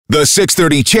The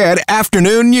 6:30 CHED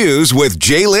Afternoon News with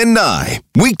Jaylen Nye.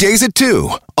 Weekdays at 2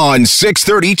 on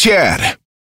 6:30 CHED.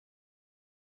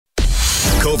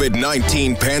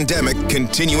 COVID-19 pandemic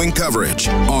continuing coverage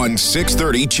on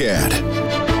 6:30 CHED.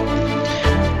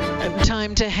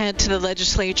 Time to head to the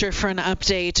legislature for an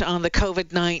update on the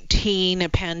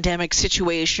COVID-19 pandemic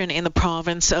situation in the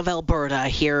province of Alberta.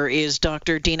 Here is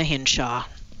Dr. Deena Hinshaw.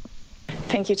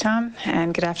 Thank you, Tom,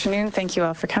 and good afternoon. Thank you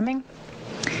all for coming.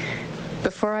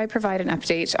 Before I provide an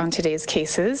update on today's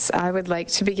cases, I would like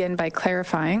to begin by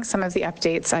clarifying some of the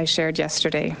updates I shared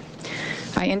yesterday.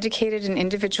 I indicated an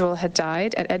individual had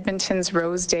died at Edmonton's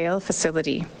Rosedale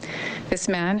facility. This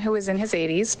man, who was in his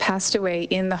 80s, passed away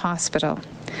in the hospital.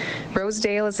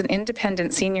 Rosedale is an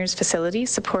independent seniors facility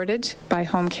supported by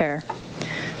home care.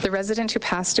 The resident who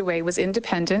passed away was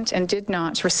independent and did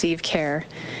not receive care.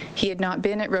 He had not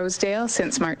been at Rosedale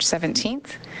since March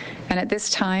 17th, and at this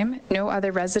time, no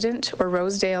other resident or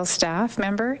Rosedale staff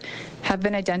member have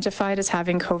been identified as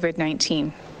having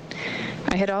COVID-19.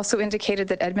 I had also indicated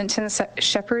that Edmonton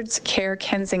Shepherd's Care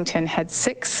Kensington had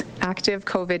 6 active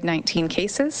COVID-19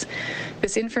 cases.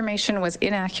 This information was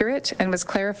inaccurate and was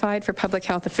clarified for public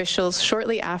health officials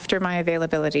shortly after my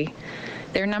availability.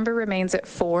 Their number remains at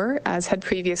 4, as had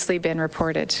previously been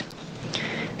reported.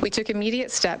 We took immediate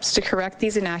steps to correct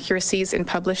these inaccuracies in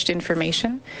published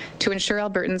information to ensure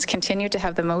Albertans continue to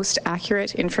have the most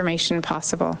accurate information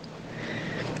possible.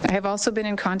 I have also been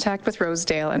in contact with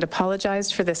Rosedale and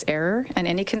apologized for this error and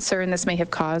any concern this may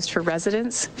have caused for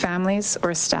residents, families,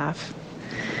 or staff.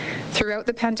 Throughout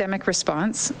the pandemic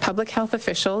response, public health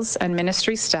officials and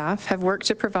ministry staff have worked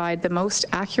to provide the most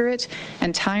accurate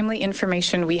and timely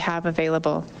information we have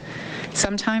available.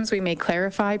 Sometimes we may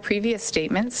clarify previous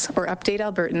statements or update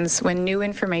Albertans when new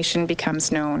information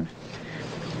becomes known.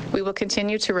 We will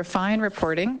continue to refine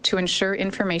reporting to ensure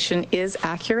information is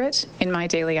accurate in my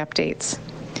daily updates.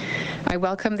 I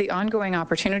welcome the ongoing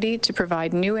opportunity to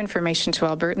provide new information to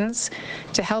Albertans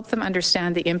to help them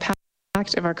understand the impact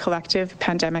of our collective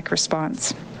pandemic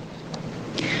response.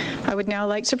 I would now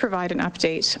like to provide an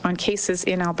update on cases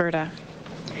in Alberta.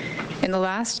 In the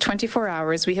last 24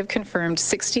 hours, we have confirmed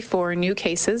 64 new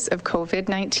cases of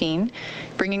COVID-19,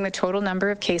 bringing the total number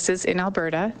of cases in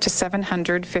Alberta to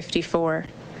 754.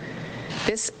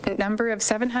 This number of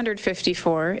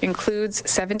 754 includes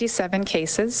 77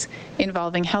 cases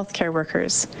involving healthcare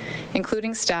workers,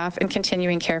 including staff in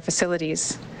continuing care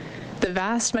facilities. The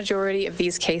vast majority of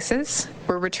these cases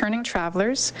were returning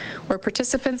travelers or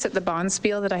participants at the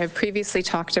bonspiel that I have previously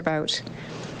talked about,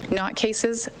 not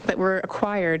cases that were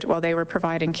acquired while they were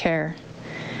providing care.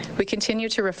 We continue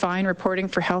to refine reporting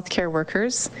for healthcare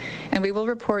workers, and we will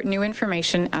report new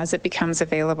information as it becomes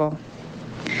available.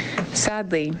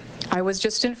 Sadly, I was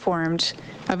just informed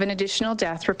of an additional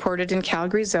death reported in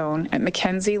Calgary Zone at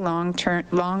Mackenzie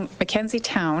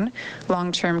Town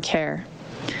Long-Term Care.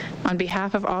 On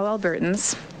behalf of all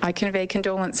Albertans, I convey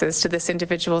condolences to this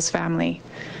individual's family.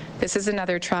 This is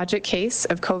another tragic case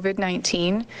of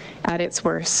COVID-19 at its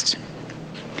worst.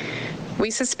 We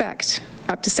suspect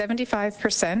up to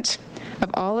 75%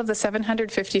 of all of the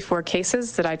 754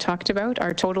 cases that I talked about,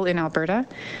 our total in Alberta,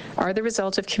 are the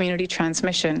result of community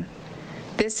transmission.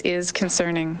 This is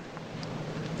concerning.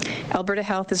 Alberta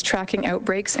Health is tracking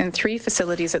outbreaks in 3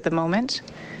 facilities at the moment: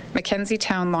 Mackenzie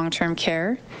Town Long-Term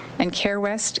Care and Care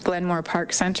West Glenmore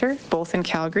Park Centre, both in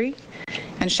Calgary,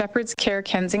 and Shepherd's Care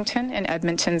Kensington and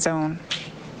Edmonton Zone.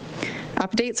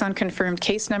 Updates on confirmed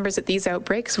case numbers at these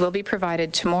outbreaks will be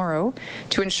provided tomorrow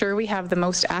to ensure we have the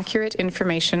most accurate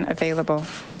information available.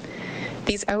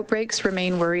 These outbreaks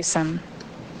remain worrisome.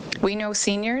 We know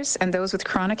seniors and those with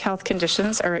chronic health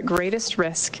conditions are at greatest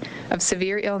risk of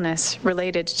severe illness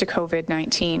related to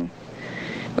COVID-19.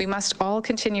 We must all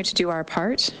continue to do our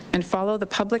part and follow the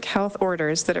public health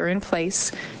orders that are in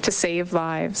place to save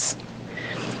lives.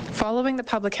 Following the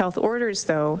public health orders,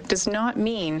 though, does not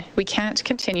mean we can't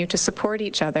continue to support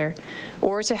each other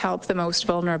or to help the most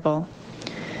vulnerable.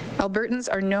 Albertans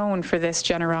are known for this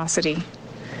generosity.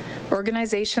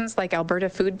 Organizations like Alberta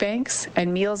Food Banks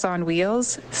and Meals on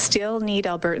Wheels still need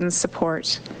Albertans'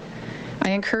 support. I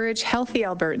encourage healthy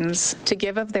Albertans to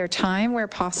give of their time where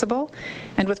possible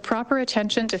and with proper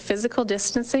attention to physical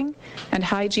distancing and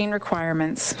hygiene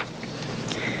requirements.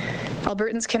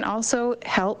 Albertans can also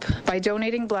help by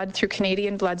donating blood through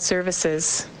Canadian Blood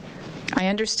Services. I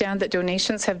understand that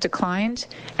donations have declined,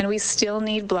 and we still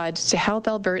need blood to help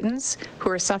Albertans who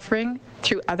are suffering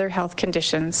through other health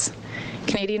conditions.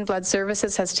 Canadian Blood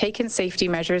Services has taken safety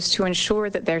measures to ensure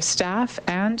that their staff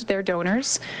and their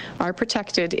donors are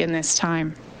protected in this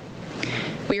time.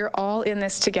 We are all in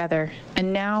this together,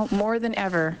 and now more than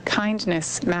ever,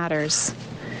 kindness matters.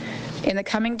 In the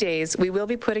coming days, we will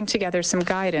be putting together some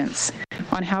guidance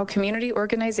on how community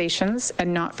organizations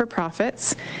and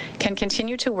not-for-profits can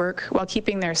continue to work while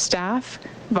keeping their staff,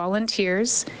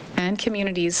 volunteers, and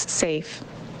communities safe.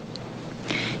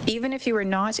 Even if you are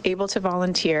not able to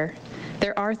volunteer,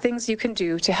 there are things you can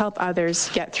do to help others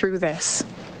get through this.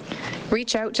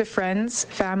 Reach out to friends,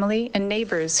 family, and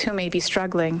neighbors who may be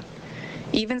struggling.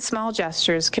 Even small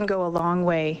gestures can go a long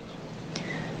way.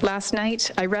 Last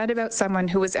night, I read about someone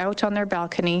who was out on their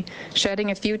balcony shedding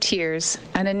a few tears,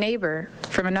 and a neighbor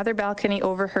from another balcony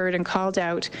overheard and called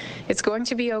out, "It's going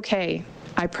to be okay,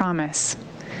 I promise."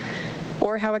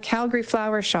 Or how a Calgary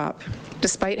flower shop,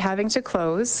 despite having to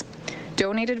close,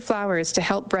 donated flowers to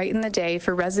help brighten the day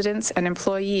for residents and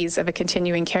employees of a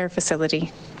continuing care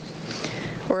facility.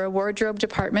 Or a wardrobe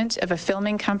department of a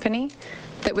filming company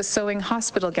that was sewing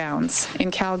hospital gowns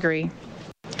in Calgary.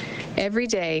 Every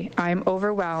day, I am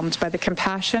overwhelmed by the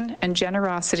compassion and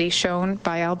generosity shown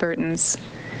by Albertans.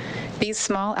 These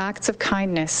small acts of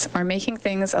kindness are making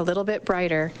things a little bit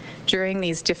brighter during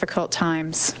these difficult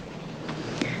times.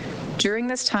 During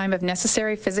this time of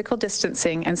necessary physical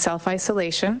distancing and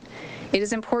self-isolation, it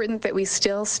is important that we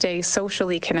still stay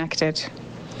socially connected.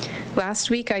 Last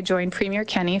week, I joined Premier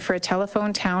Kenney for a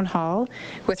telephone town hall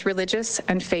with religious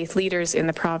and faith leaders in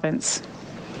the province.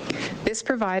 This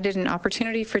provided an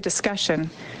opportunity for discussion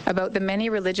about the many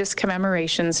religious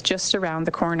commemorations just around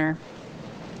the corner.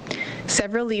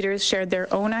 Several leaders shared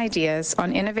their own ideas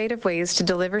on innovative ways to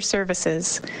deliver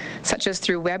services, such as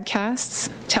through webcasts,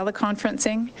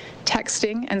 teleconferencing,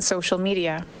 texting, and social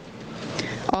media.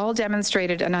 All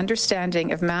demonstrated an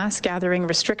understanding of mass gathering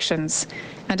restrictions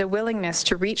and a willingness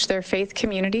to reach their faith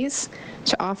communities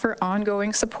to offer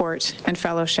ongoing support and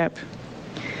fellowship.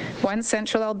 One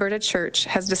Central Alberta church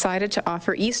has decided to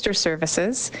offer Easter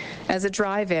services as a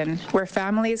drive-in where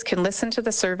families can listen to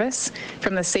the service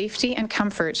from the safety and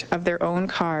comfort of their own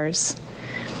cars.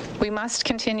 We must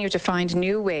continue to find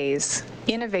new ways,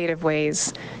 innovative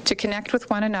ways, to connect with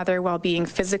one another while being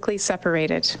physically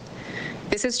separated.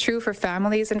 This is true for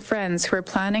families and friends who are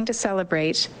planning to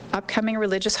celebrate upcoming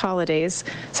religious holidays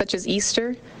such as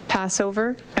Easter,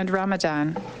 Passover, and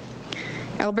Ramadan.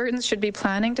 Albertans should be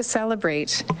planning to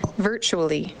celebrate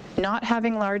virtually, not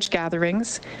having large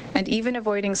gatherings, and even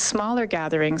avoiding smaller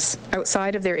gatherings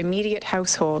outside of their immediate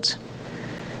household.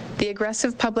 The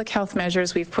aggressive public health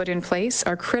measures we've put in place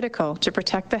are critical to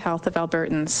protect the health of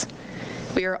Albertans.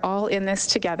 We are all in this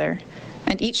together,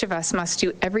 and each of us must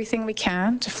do everything we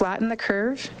can to flatten the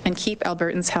curve and keep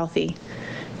Albertans healthy.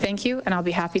 Thank you, and I'll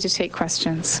be happy to take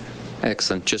questions.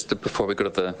 Excellent. Just before we go to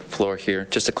the floor here,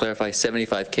 just to clarify,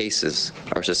 75 cases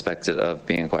are suspected of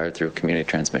being acquired through community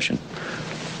transmission.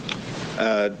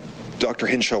 Dr.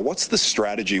 Hinshaw, what's the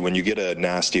strategy when you get a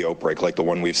nasty outbreak like the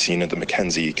one we've seen at the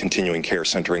Mackenzie Continuing Care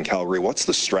Centre in Calgary? What's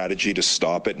the strategy to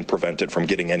stop it and prevent it from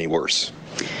getting any worse?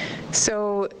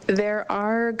 So there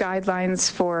are guidelines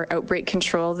for outbreak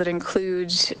control that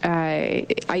include,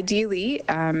 ideally,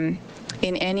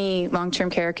 in any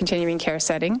long-term care, continuing care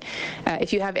setting,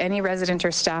 if you have any resident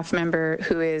or staff member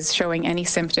who is showing any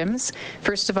symptoms,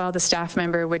 first of all, the staff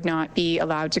member would not be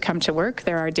allowed to come to work.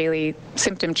 There are daily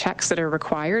symptom checks that are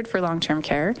required for long-term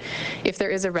care. If there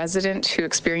is a resident who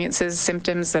experiences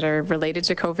symptoms that are related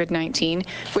to COVID-19,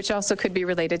 which also could be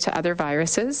related to other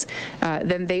viruses,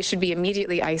 then they should be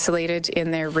immediately isolated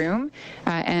in their room,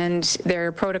 and there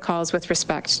are protocols with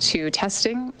respect to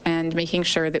testing and making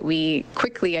sure that we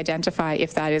quickly identify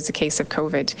if that is a case of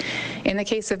COVID. In the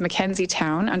case of Mackenzie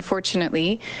Town,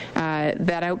 unfortunately,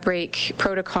 that outbreak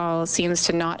protocol seems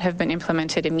to not have been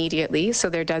implemented immediately, so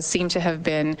there does seem to have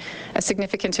been a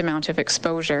significant amount of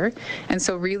exposure. And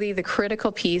so really the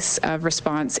critical piece of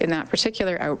response in that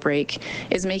particular outbreak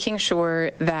is making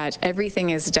sure that everything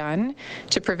is done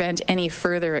to prevent any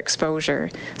further exposure.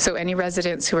 So any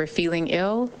residents who are feeling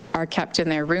ill are kept in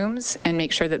their rooms and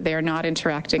make sure that they're not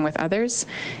interacting with others.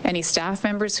 Any staff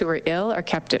members who are ill are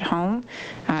kept at home.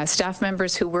 Staff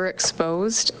members who were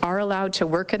exposed are allowed to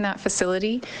work in that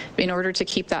facility in order to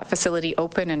keep that facility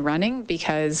open and running,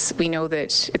 because we know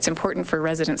that it's important for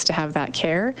residents to have that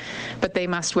care, but they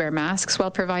must wear masks while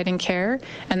providing care,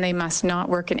 and they must not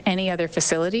work in any other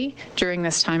facility during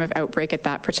this time of outbreak at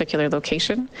that particular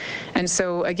location. And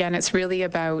so again, it's really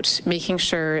about making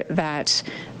sure that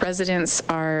that residents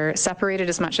are separated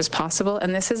as much as possible,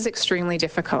 and this is extremely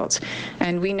difficult.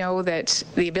 And we know that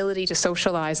the ability to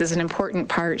socialize is an important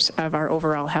part of our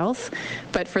overall health,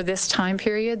 but for this time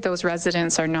period, those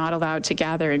residents are not allowed to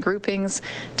gather in groupings.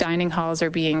 Dining halls are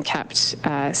being kept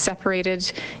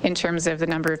separated in terms of the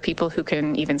number of people who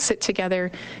can even sit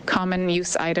together. Common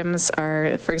use items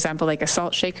are, for example, like a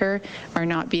salt shaker, are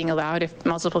not being allowed if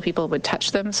multiple people would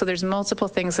touch them. So there's multiple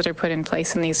things that are put in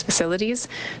place in these facilities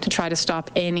to try to stop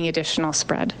any additional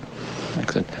spread.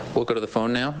 Excellent. We'll go to the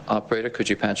phone now. Operator, could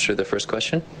you patch through the first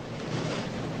question?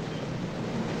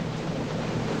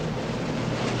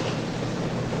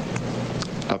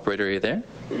 Operator, are you there?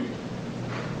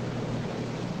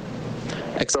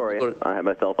 Sorry, I have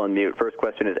myself on mute. First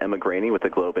question is Emma Graney with the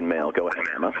Globe and Mail. Go ahead,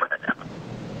 Emma.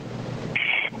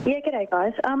 Yeah, g'day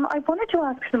guys. I wanted to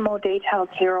ask some more details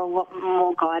here on what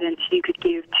more guidance you could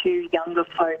give to younger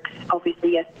folks.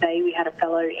 Obviously yesterday we had a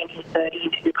fellow in his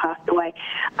 30s who passed away.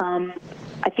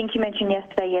 I think you mentioned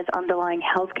yesterday he has underlying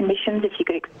health conditions, if you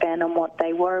could expand on what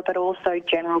they were, but also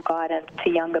general guidance to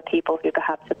younger people who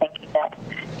perhaps are thinking that,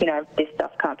 this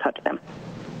stuff can't touch them.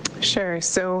 Sure.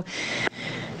 So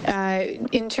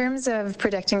in terms of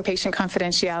protecting patient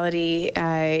confidentiality,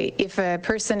 if a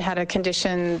person had a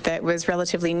condition that was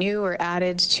relatively new or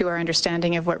added to our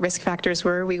understanding of what risk factors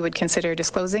were, we would consider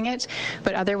disclosing it.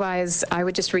 But otherwise, I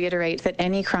would just reiterate that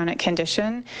any chronic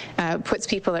condition puts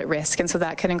people at risk. And so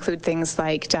that can include things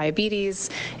like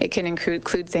diabetes. It can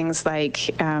include things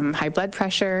like high blood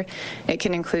pressure. It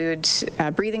can include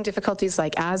breathing difficulties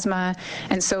like asthma.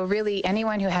 And so really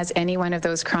anyone who has any one of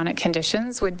those chronic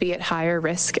conditions would be at higher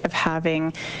risk of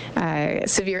having a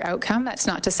severe outcome. That's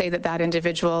not to say that that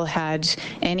individual had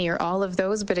any or all of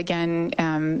those, but again,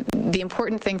 the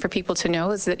important thing for people to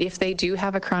know is that if they do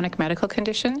have a chronic medical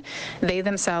condition, they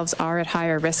themselves are at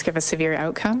higher risk of a severe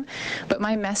outcome. But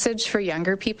my message for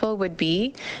younger people would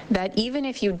be that even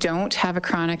if you don't have a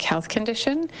chronic health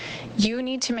condition, you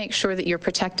need to make sure that you're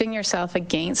protecting yourself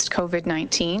against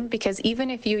COVID-19, because even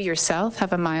if you yourself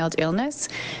have a mild illness,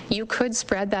 you could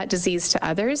spread that disease to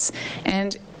others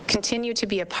and continue to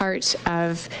be a part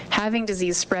of having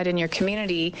disease spread in your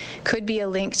community could be a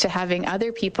link to having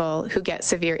other people who get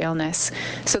severe illness.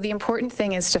 So the important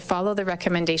thing is to follow the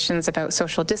recommendations about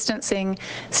social distancing.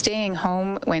 Staying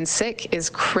home when sick is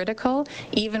critical,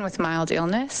 even with mild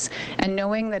illness, and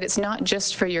knowing that it's not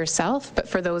just for yourself, but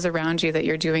for those around you that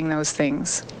you're doing those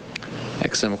things.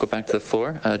 Excellent. We'll go back to the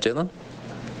floor. Jalen?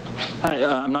 Hi,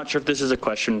 I'm not sure if this is a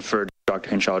question for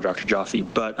Dr. Hinshaw or Dr. Joffe,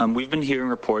 but we've been hearing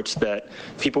reports that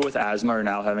people with asthma are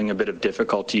now having a bit of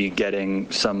difficulty getting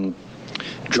some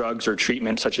drugs or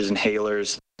treatment, such as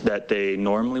inhalers, that they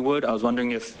normally would. I was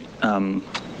wondering if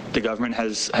the government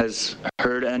has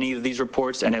heard any of these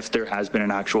reports, and if there has been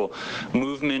an actual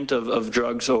movement of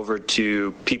drugs over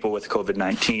to people with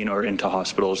COVID-19 or into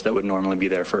hospitals that would normally be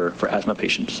there for asthma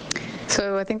patients.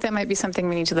 So I think that might be something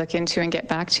we need to look into and get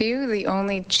back to you. The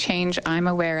only change I'm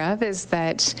aware of is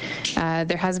that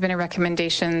there has been a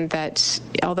recommendation that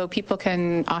although people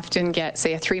can often get,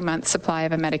 say, a 3-month supply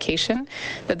of a medication,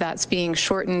 that's being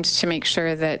shortened to make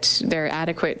sure that there are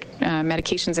adequate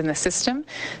medications in the system.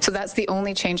 So that's the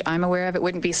only change I'm aware of. It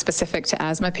wouldn't be specific to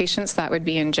asthma patients. That would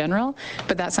be in general.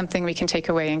 But that's something we can take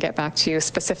away and get back to you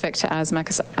specific to asthma,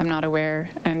 because I'm not aware,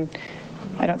 and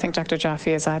I don't think Dr. Joffe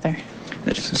is either.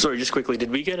 Sorry, just quickly,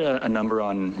 did we get a number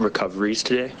on recoveries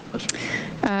today?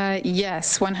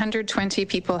 Yes, 120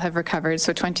 people have recovered,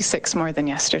 so 26 more than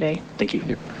yesterday. Thank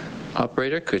you.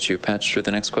 Operator, could you patch through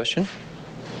the next question?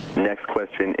 Next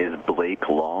question is Blake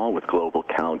Law with Global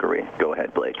Calgary. Go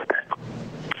ahead, Blake.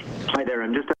 Hi there.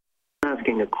 I'm just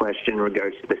asking a question in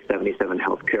regards to the 77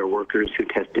 healthcare workers who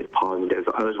tested positive.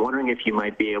 I was wondering if you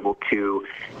might be able to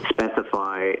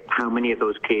specify how many of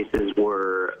those cases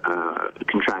were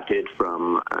contracted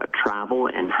from travel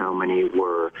and how many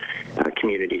were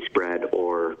community spread,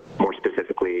 or more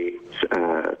specifically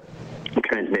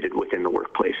transmitted within the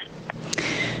workplace.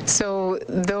 So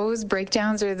those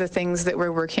breakdowns are the things that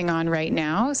we're working on right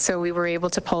now. So we were able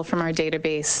to pull from our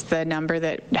database the number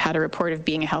that had a report of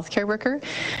being a healthcare worker.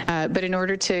 But in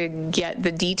order to get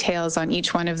the details on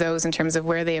each one of those in terms of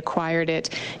where they acquired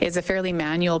it is a fairly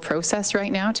manual process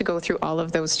right now to go through all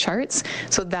of those charts.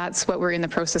 So that's what we're in the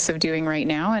process of doing right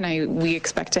now. And we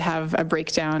expect to have a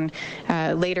breakdown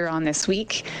later on this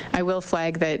week. I will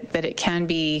flag that it can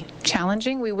be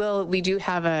challenging. We do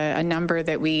have a number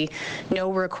that we know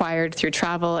were acquired through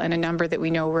travel and a number that we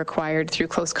know were acquired through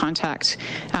close contact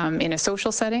in a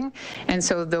social setting. And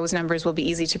so those numbers will be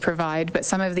easy to provide, but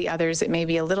some of the others, it may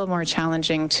be a little more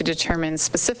challenging to determine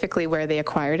specifically where they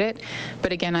acquired it.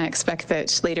 But again, I expect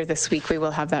that later this week we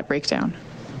will have that breakdown.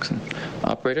 Excellent.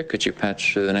 Operator, could you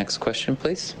patch to the next question,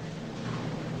 please?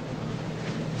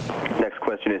 Next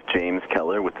question is James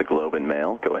Keller with the Globe and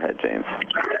Mail. Go ahead, James.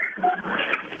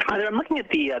 Hi there. I'm looking at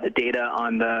the data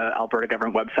on the Alberta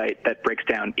government website that breaks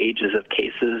down ages of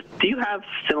cases. Do you have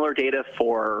similar data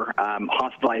for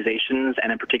hospitalizations?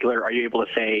 And in particular, are you able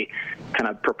to say kind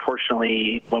of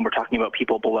proportionally when we're talking about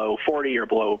people below 40 or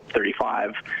below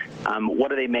 35, what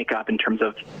do they make up in terms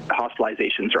of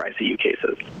hospitalizations or ICU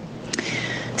cases?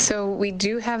 So we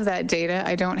do have that data.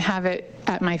 I don't have it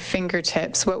at my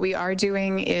fingertips. What we are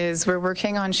doing is we're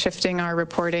working on shifting our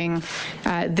reporting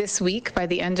this week. By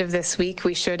the end of this week,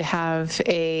 we should have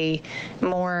a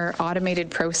more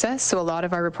automated process. So a lot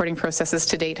of our reporting processes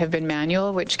to date have been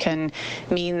manual, which can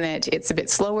mean that it's a bit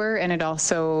slower, and it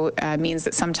also means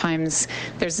that sometimes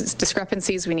there's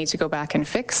discrepancies we need to go back and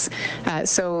fix. But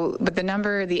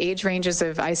the age ranges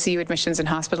of ICU admissions and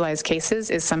hospitalized cases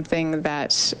is something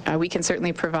that we can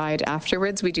certainly provide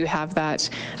afterwards. We do have that.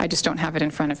 I just don't have it in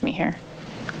front of me here.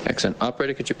 Excellent.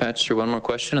 Operator, could you patch through one more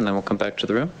question and then we'll come back to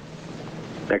the room?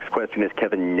 Next question is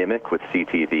Kevin Nimick with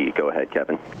CTV. Go ahead,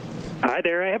 Kevin. Hi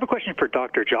there. I have a question for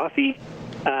Dr. Joffe.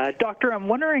 Doctor, I'm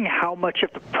wondering how much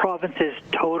of the province's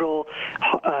total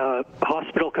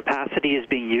hospital capacity is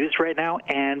being used right now,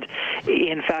 and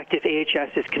in fact, if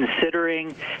AHS is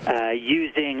considering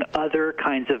using other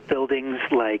kinds of buildings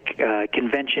like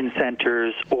convention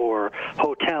centers or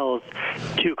hotels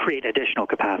to create additional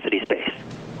capacity space.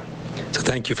 So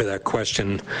thank you for that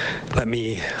question. Let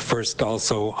me first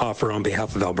also offer on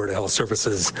behalf of Alberta Health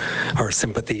Services our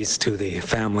sympathies to the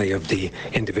family of the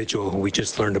individual who we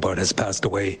just learned about has passed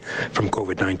away from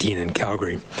COVID-19 in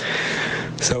Calgary.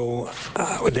 So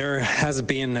there has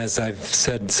been, as I've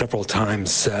said several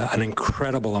times, an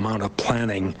incredible amount of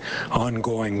planning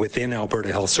ongoing within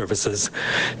Alberta Health Services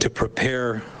to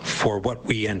prepare for what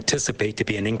we anticipate to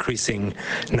be an increasing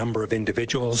number of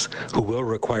individuals who will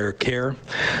require care,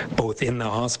 both in the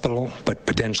hospital, but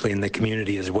potentially in the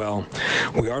community as well.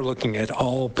 We are looking at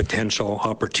all potential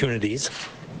opportunities.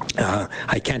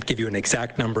 I can't give you an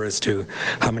exact number as to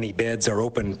how many beds are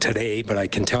open today, but I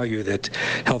can tell you that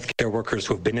healthcare workers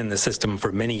who have been in the system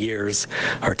for many years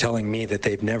are telling me that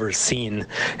they've never seen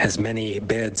as many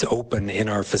beds open in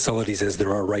our facilities as there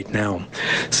are right now.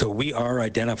 So we are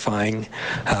identifying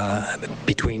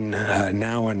between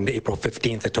now and April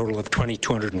 15th a total of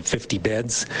 2,250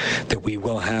 beds that we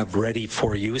will have ready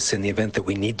for use in the event that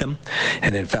we need them.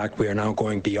 And in fact, we are now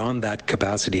going beyond that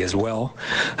capacity as well.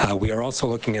 We are also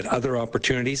looking at other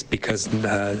opportunities because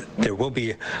there will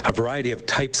be a variety of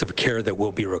types of care that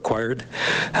will be required.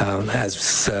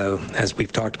 As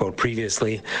we've talked about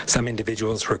previously, some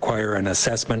individuals require an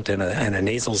assessment and a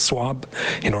nasal swab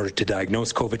in order to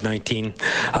diagnose COVID-19.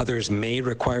 Others may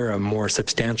require a more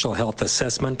substantial health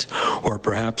assessment, or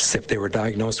perhaps if they were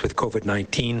diagnosed with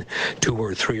COVID-19 2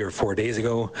 or 3 or 4 days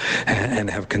ago and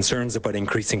have concerns about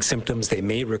increasing symptoms, they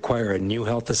may require a new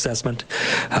health assessment.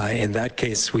 In that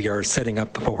case, we are setting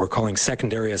up what we're calling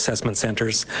secondary assessment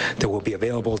centers that will be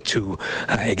available to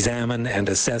examine and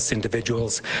assess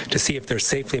individuals to see if they're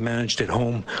safely managed at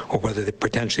home or whether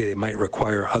they might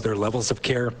require other levels of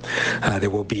care.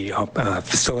 There will be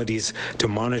facilities to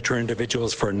monitor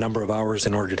individuals for a number of hours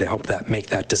in order to help make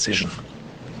that decision.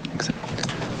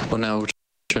 We'll now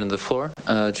return to the floor.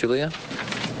 Julia?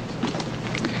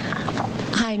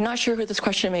 Hi, not sure who this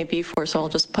question may be for, so I'll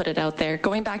just put it out there.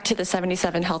 Going back to the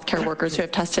 77 healthcare workers who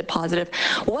have tested positive,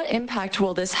 what impact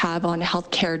will this have on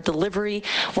healthcare delivery?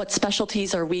 What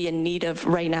specialties are we in need of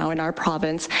right now in our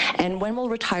province? And when will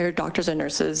retired doctors and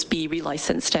nurses be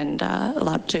relicensed and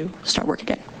allowed to start work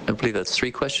again? I believe that's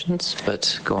 3 questions,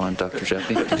 but go on, Dr.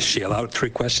 Jeffy. Is she allowed 3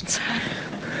 questions?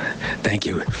 Thank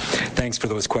you. Thanks for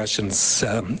those questions.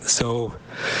 So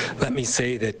let me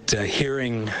say that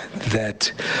hearing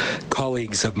that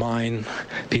colleagues of mine,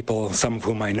 people, some of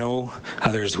whom I know,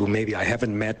 others who maybe I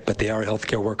haven't met, but they are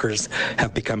healthcare workers,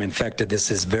 have become infected, this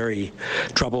is very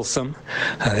troublesome.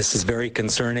 This is very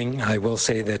concerning. I will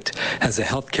say that as a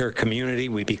healthcare community,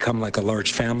 we become like a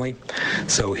large family.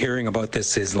 So hearing about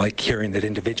this is like hearing that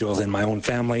individuals in my own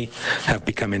family have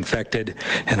become infected,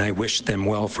 and I wish them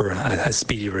well for a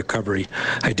speedy recovery.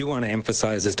 I do want to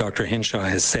emphasize, as Dr. Hinshaw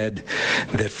has said,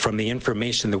 that from the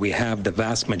information that we have, the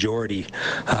vast majority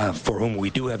for whom we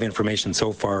do have information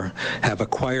so far have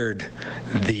acquired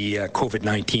the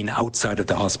COVID-19 outside of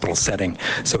the hospital setting.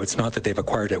 So it's not that they've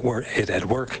acquired it at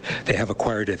work, they have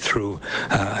acquired it through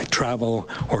travel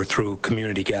or through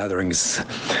community gatherings.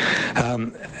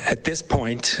 At this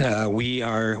point, we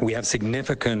have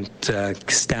significant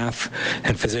staff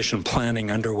and physician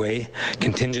planning underway,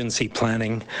 contingency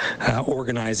planning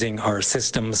organizing our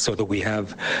systems so that we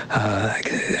have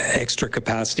extra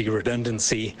capacity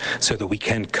redundancy so that we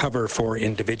can cover for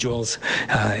individuals.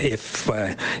 If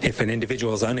an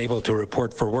individual is unable to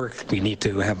report for work, we need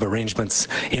to have arrangements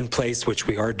in place, which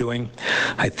we are doing.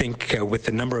 I think with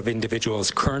the number of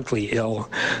individuals currently ill,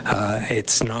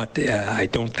 it's not, I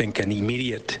don't think, an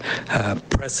immediate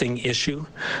pressing issue.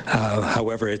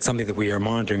 However, it's something that we are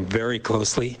monitoring very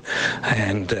closely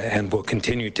and will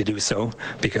continue to do so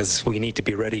because we need to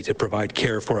be ready to provide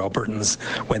care for Albertans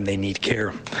when they need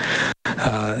care.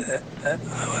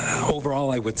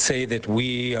 Overall, I would say that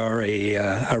we are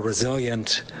a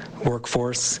resilient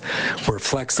workforce. We're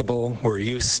flexible, we're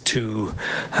used to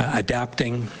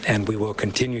adapting, and we will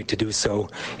continue to do so,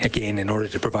 again, in order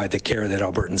to provide the care that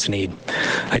Albertans need.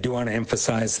 I do want to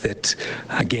emphasize that,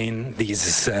 again,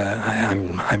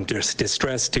 I'm just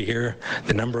distressed to hear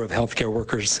the number of healthcare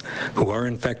workers who are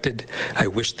infected. I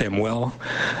wish them well.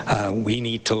 We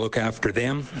need to look after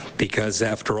them because,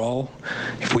 after all,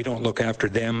 if we don't look after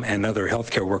them and other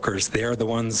healthcare workers, they're the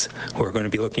ones who are going to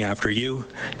be looking after you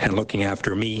and looking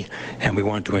after me, and we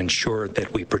want to ensure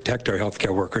that we protect our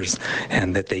healthcare workers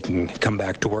and that they can come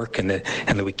back to work and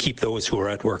that we keep those who are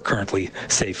at work currently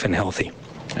safe and healthy.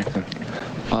 Excellent.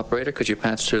 Operator, could you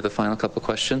patch through the final couple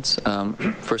questions?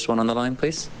 First one on the line,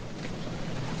 please.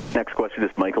 Next question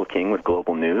is Michael King with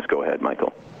Global News. Go ahead,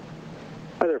 Michael.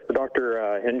 Hi there, for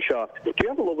Dr. Hinshaw. Do you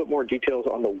have a little bit more details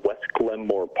on the West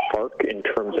Glenmore Park in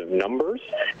terms of numbers?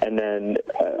 And then,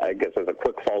 I guess as a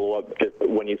quick follow-up, just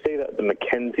when you say that the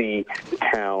Mackenzie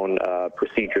Town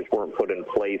procedures weren't put in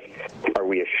place, are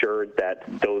we assured that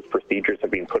those procedures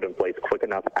have been put in place quick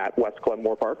enough at West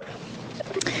Glenmore Park?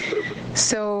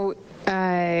 So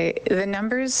the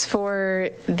numbers for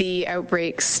the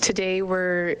outbreaks today,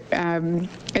 we're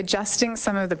adjusting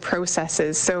some of the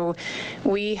processes. So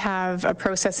we have a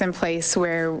process in place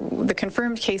where the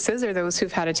confirmed cases are those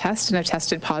who've had a test and have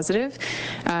tested positive,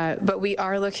 but we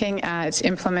are looking at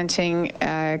implementing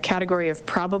a category of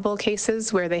probable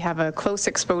cases where they have a close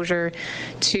exposure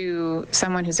to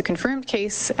someone who's a confirmed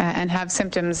case and have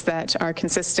symptoms that are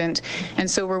consistent. And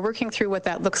so we're working through what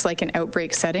that looks like in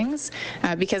outbreak settings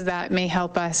because that may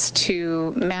help us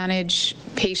to manage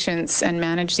patients and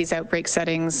manage these outbreak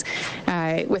settings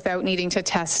without needing to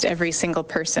test every single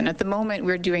person. At the moment,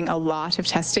 we're doing a lot of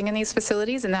testing in these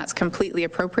facilities, and that's completely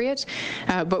appropriate,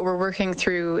 but we're working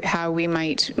through how we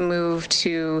might move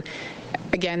to,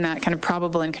 again, that kind of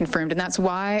probable and confirmed. And that's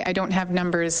why I don't have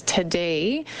numbers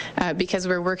today, because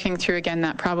we're working through, again,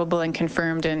 that probable and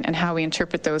confirmed and how we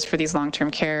interpret those for these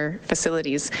long-term care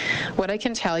facilities. What I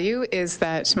can tell you is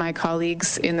that my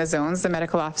colleagues in the zones, the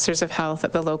medical officers of health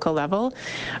at the local level,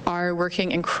 are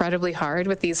working incredibly hard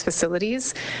with these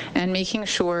facilities and making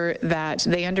sure that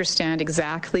they understand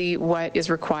exactly what is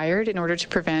required in order to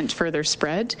prevent further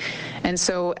spread. And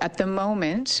so at the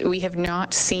moment, we have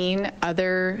not seen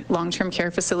other long-term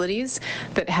care facilities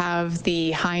that have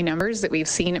the high numbers that we've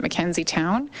seen at Mackenzie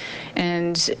Town,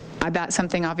 and that's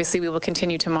something obviously we will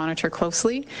continue to monitor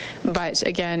closely. But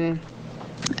again,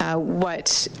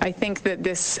 what I think that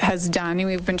this has done, and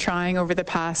we've been trying over the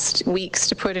past weeks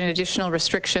to put in additional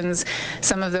restrictions.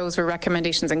 Some of those were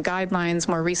recommendations and guidelines.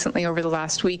 More recently, over the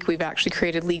last week, we've actually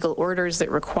created legal orders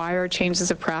that require changes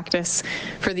of practice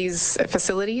for these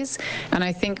facilities. And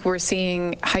I think we're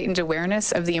seeing heightened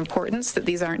awareness of the importance that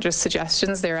these aren't just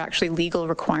suggestions, they're actually legal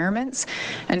requirements.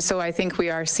 And so I think we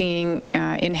are seeing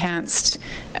enhanced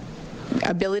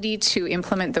ability to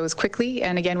implement those quickly,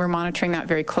 and again, we're monitoring that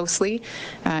very closely.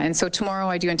 And so tomorrow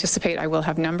I do anticipate I will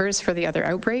have numbers for the other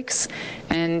outbreaks.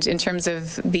 And in terms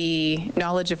of the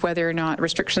knowledge of whether or not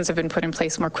restrictions have been put in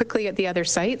place more quickly at the other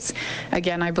sites,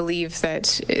 again, I believe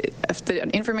that the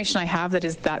information I have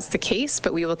that's the case,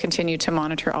 but we will continue to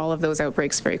monitor all of those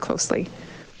outbreaks very closely.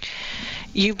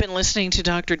 You've been listening to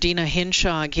Dr. Deena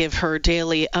Hinshaw give her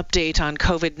daily update on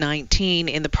COVID-19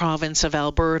 in the province of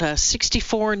Alberta.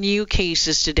 64 new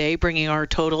cases today, bringing our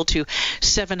total to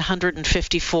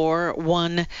 754.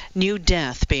 One new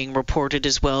death being reported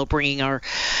as well, bringing our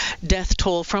death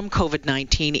toll from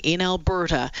COVID-19 in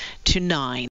Alberta to 9.